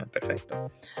veía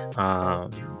perfecto.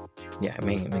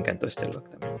 Me encantó este look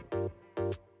también.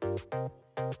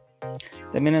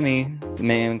 También a mí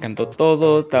me encantó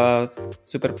todo, estaba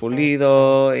súper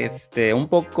pulido, un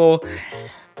poco,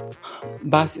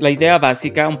 la idea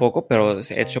básica un poco, pero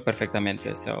hecho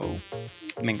perfectamente, so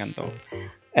me encantó.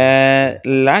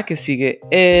 La que sigue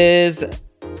es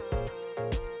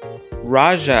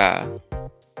Raja.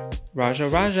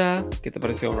 Raja, ¿qué te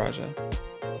pareció Raja?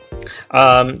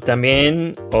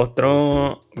 También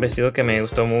otro vestido que me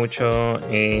gustó mucho,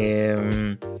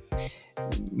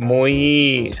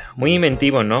 muy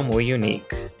inventivo, ¿no? Muy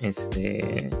unique,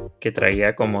 que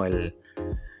traía como el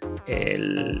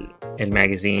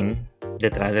magazine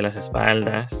detrás de las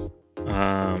espaldas,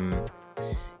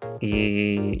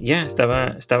 y ya,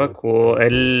 estaba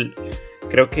cool.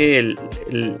 Creo que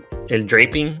el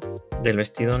draping del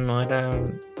vestido no era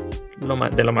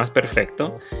de lo más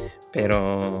perfecto,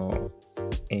 pero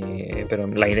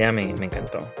la idea me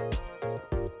encantó.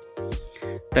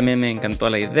 También me encantó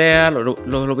la idea.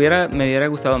 Me hubiera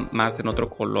gustado más en otro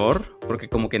color, porque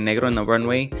como que negro en el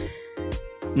runway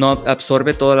no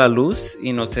absorbe toda la luz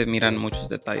y no se miran muchos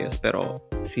detalles, pero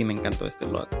sí me encantó este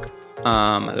look.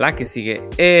 La que sigue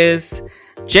es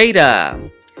Jada.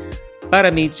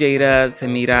 Para mí Jada se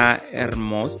mira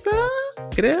hermosa,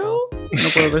 creo. No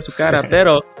puedo ver su cara,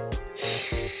 pero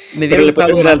me hubiera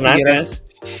gustado más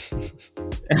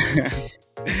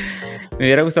me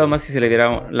hubiera gustado más si se le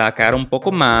viera la cara un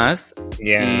poco más.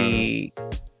 Yeah. Y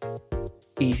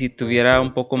si tuviera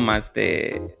un poco más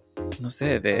de, no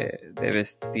sé, de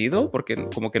vestido, porque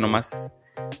como que nomás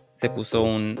se puso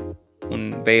un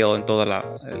veil en todo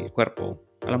el cuerpo.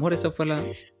 A lo mejor eso fue la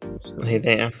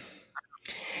idea.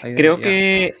 Creo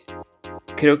que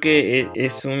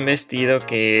es un vestido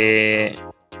que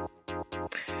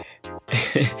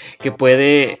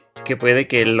puede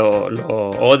que lo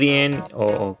odien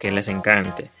o que les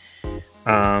encante,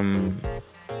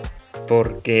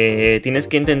 porque tienes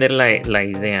que entender la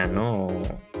idea, ¿no?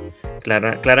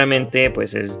 Claramente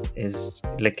pues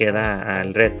le queda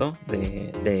al reto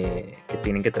de que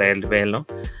tienen que traer el velo,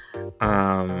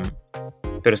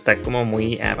 pero está como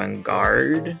muy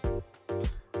avant-garde,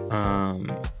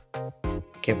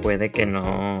 que puede que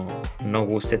no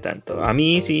guste tanto. A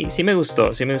mí sí me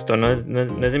gustó. No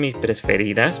es de mis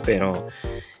preferidas, pero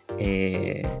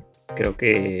creo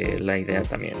que la idea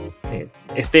también.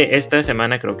 Esta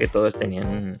semana creo que todos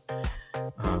tenían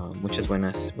muchas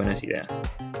buenas ideas.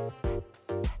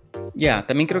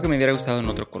 También creo que me hubiera gustado en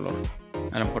otro color.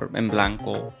 A lo mejor en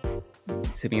blanco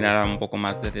se mirara un poco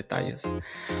más de detalles.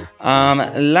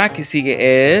 La que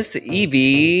sigue es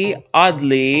Yvie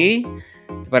Oddly.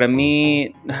 Para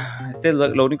mí,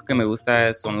 lo único que me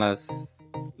gusta son estas,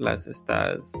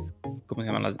 ¿cómo se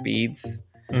llaman? Las beads,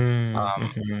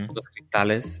 los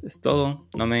cristales, es todo.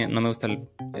 No me gusta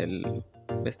el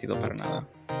vestido para nada.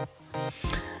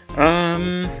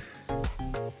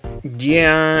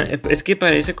 Es que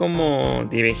parece como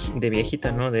de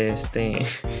viejita, ¿no? De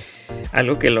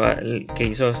algo que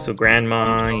hizo su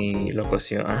grandma y lo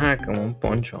cosió, como un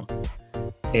poncho.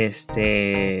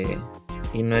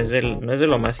 Y no es de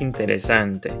lo más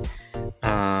interesante,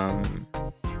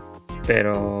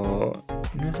 pero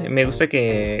no sé, me gusta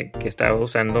que está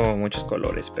usando muchos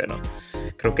colores, pero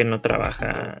creo que no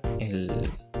trabaja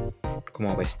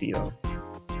como vestido.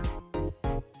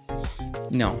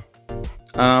 No.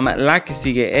 La que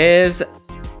sigue es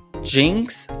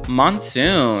Jinkx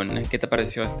Monsoon. ¿Qué te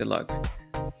pareció este look?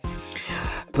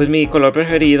 Pues mi color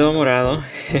preferido, morado.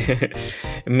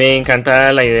 Me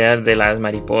encanta la idea de las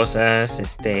mariposas,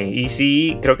 y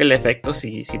sí, creo que el efecto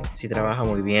sí trabaja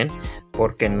muy bien,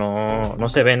 porque no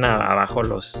se ven abajo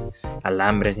los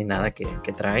alambres ni nada que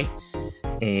trae.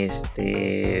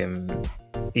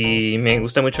 Y me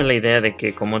gusta mucho la idea de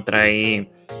que cómo trae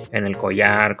en el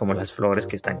collar, como las flores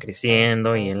que están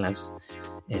creciendo, y en las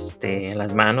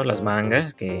manos, las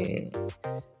mangas, que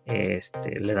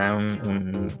le da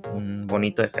un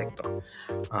bonito efecto.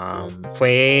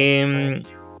 Fue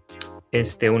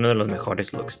uno de los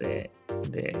mejores looks de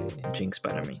Jinkx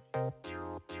para mí,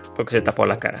 porque se tapó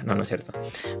la cara. No es cierto.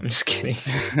 I'm just kidding.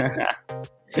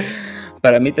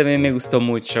 Para mí también me gustó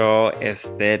mucho.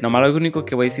 Nomás lo único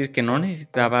que voy a decir es que no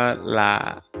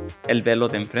necesitaba el velo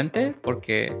de enfrente,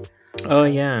 porque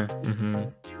ya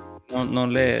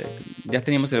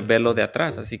teníamos el velo de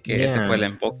atrás, así que ese fue el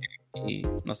enfoque y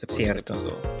no sé por qué se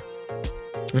puso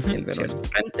el velo de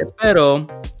enfrente, pero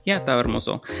ya estaba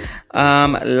hermoso.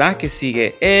 La que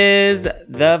sigue es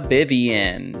The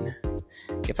Vivienne.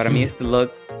 que para mí este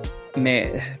look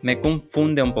me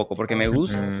confunde un poco porque me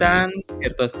gustan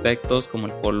ciertos aspectos como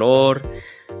el color,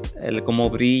 el cómo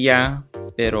brilla,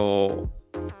 pero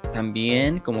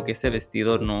también como que ese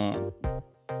vestido no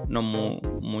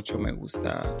mucho me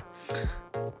gusta.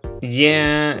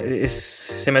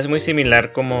 Se me hace muy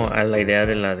similar como a la idea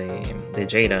de la de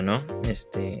Jada, ¿no?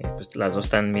 Pues las dos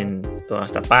están bien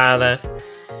todas tapadas.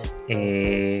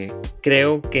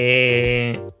 Creo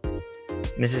que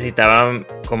necesitaba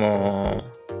como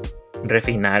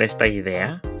refinar esta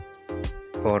idea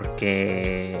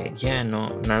porque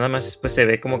nada más pues se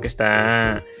ve como que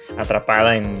está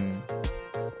atrapada en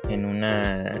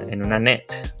una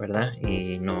net, ¿verdad?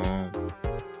 Y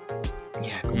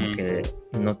como que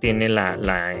no tiene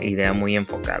la idea muy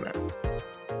enfocada.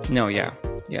 No,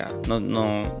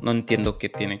 no entiendo qué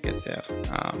tiene que ser.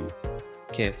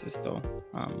 ¿Qué es esto?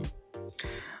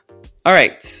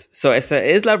 Alright, so esta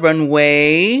es la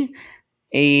runway.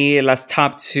 Y las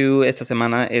top 2 esta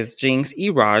semana es Jinx y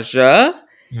Raja.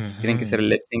 Tienen que ser el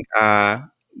lip sync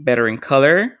a Better in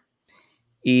Color.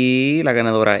 Y la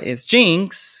ganadora es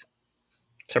Jinx.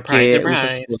 Surprise.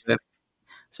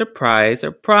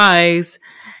 Surprise.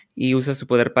 Y usa su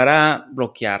poder para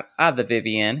bloquear a The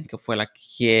Vivienne, que fue la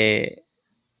que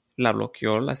la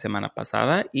bloqueó la semana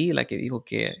pasada y la que dijo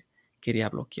que quería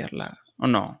bloquearla. ¿O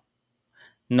no?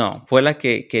 No, fue la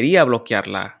que quería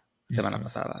bloquearla la semana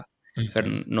pasada, pero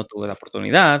no tuvo la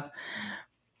oportunidad.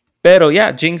 Pero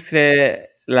Jinx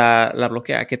la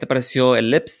bloquea. ¿Qué te pareció el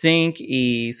lip sync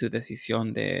y su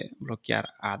decisión de bloquear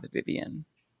a The Vivienne?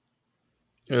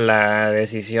 La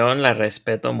decisión la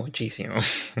respeto muchísimo.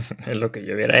 Es lo que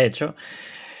yo hubiera hecho.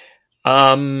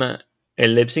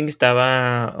 El lip sync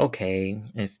estaba ok.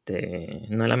 No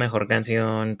es la mejor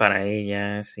canción para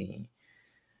ella. Sí.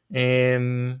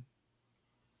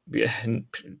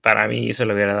 Para mí eso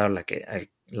le hubiera dado la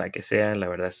que sea. La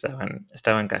verdad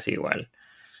estaban casi igual.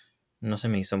 No se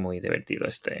me hizo muy divertido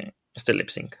este lip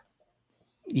sync.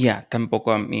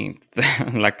 Tampoco a mí.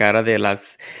 La cara de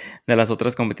las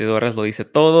otras competidoras lo dice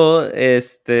todo.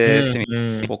 Se me hizo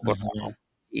un poco raro.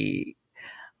 Y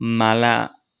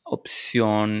mala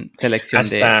selección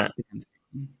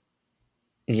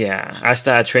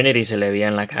hasta a Trinity se le veía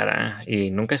en la cara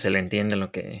y nunca se le entiende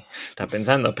lo que está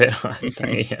pensando, pero hasta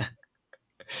ella.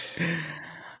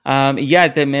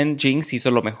 También Jinx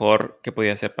hizo lo mejor que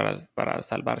podía hacer para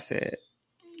salvarse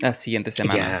la siguiente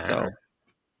semana.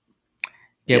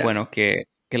 Qué bueno que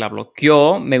la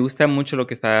bloqueó. Me gusta mucho lo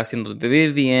que está haciendo The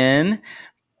Vivienne,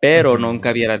 pero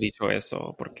nunca hubiera dicho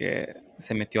eso porque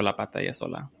se metió la pata ella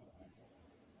sola.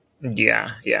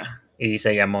 Y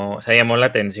se llamó la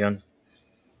atención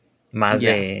más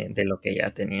de lo que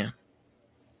ya tenía.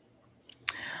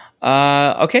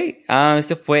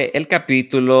 Este fue el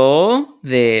capítulo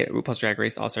de RuPaul's Drag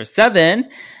Race All Stars 7.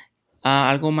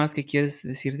 ¿Algo más que quieres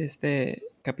decir de este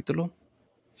capítulo?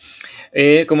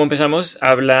 Como empezamos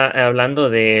hablando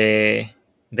de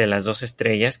las 2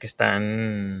 estrellas que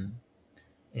están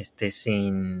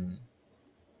sin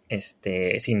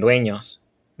dueños,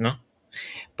 ¿no?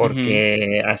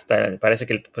 Porque hasta parece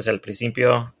que pues al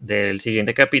principio del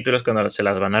siguiente capítulo es cuando se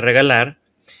las van a regalar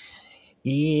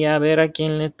y a ver a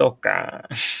quién le toca.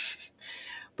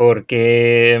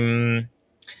 Porque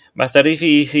va a estar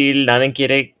difícil, nadie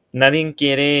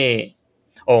quiere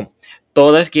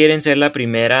todas quieren ser la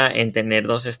primera en tener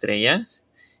 2 estrellas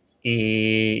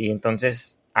y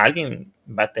entonces alguien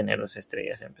va a tener 2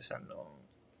 estrellas empezando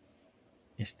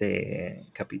este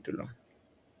capítulo.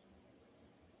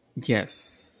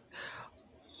 Yes.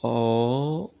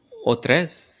 O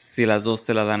 3, si las 2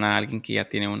 se la dan a alguien que ya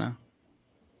tiene una.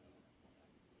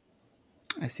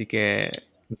 Así que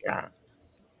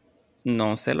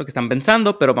no sé lo que están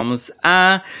pensando, pero nos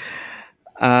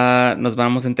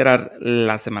vamos a enterar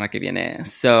la semana que viene.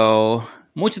 So,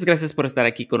 muchas gracias por estar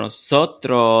aquí con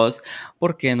nosotros.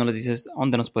 ¿Por qué no les dices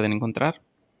dónde nos pueden encontrar?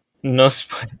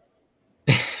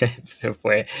 Se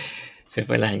fue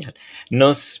la señal.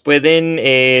 Nos pueden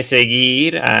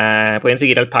seguir, pueden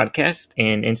seguir al podcast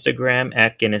en Instagram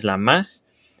 @quieneslamás,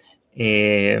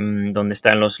 donde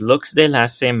están los looks de la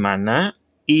semana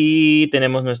y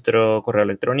tenemos nuestro correo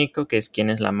electrónico que es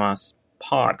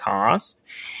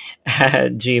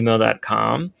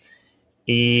quieneslamaspodcast@gmail.com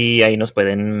y ahí nos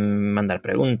pueden mandar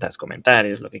preguntas,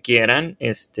 comentarios, lo que quieran.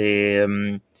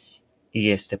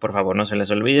 Por favor, no se les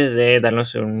olvide de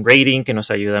darnos un rating que nos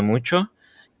ayuda mucho.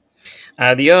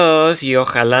 Adiós y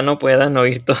ojalá no puedan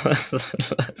oír todas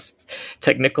las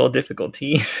technical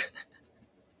difficulties.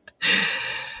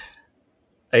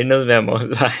 Ahí nos vemos.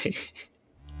 Bye.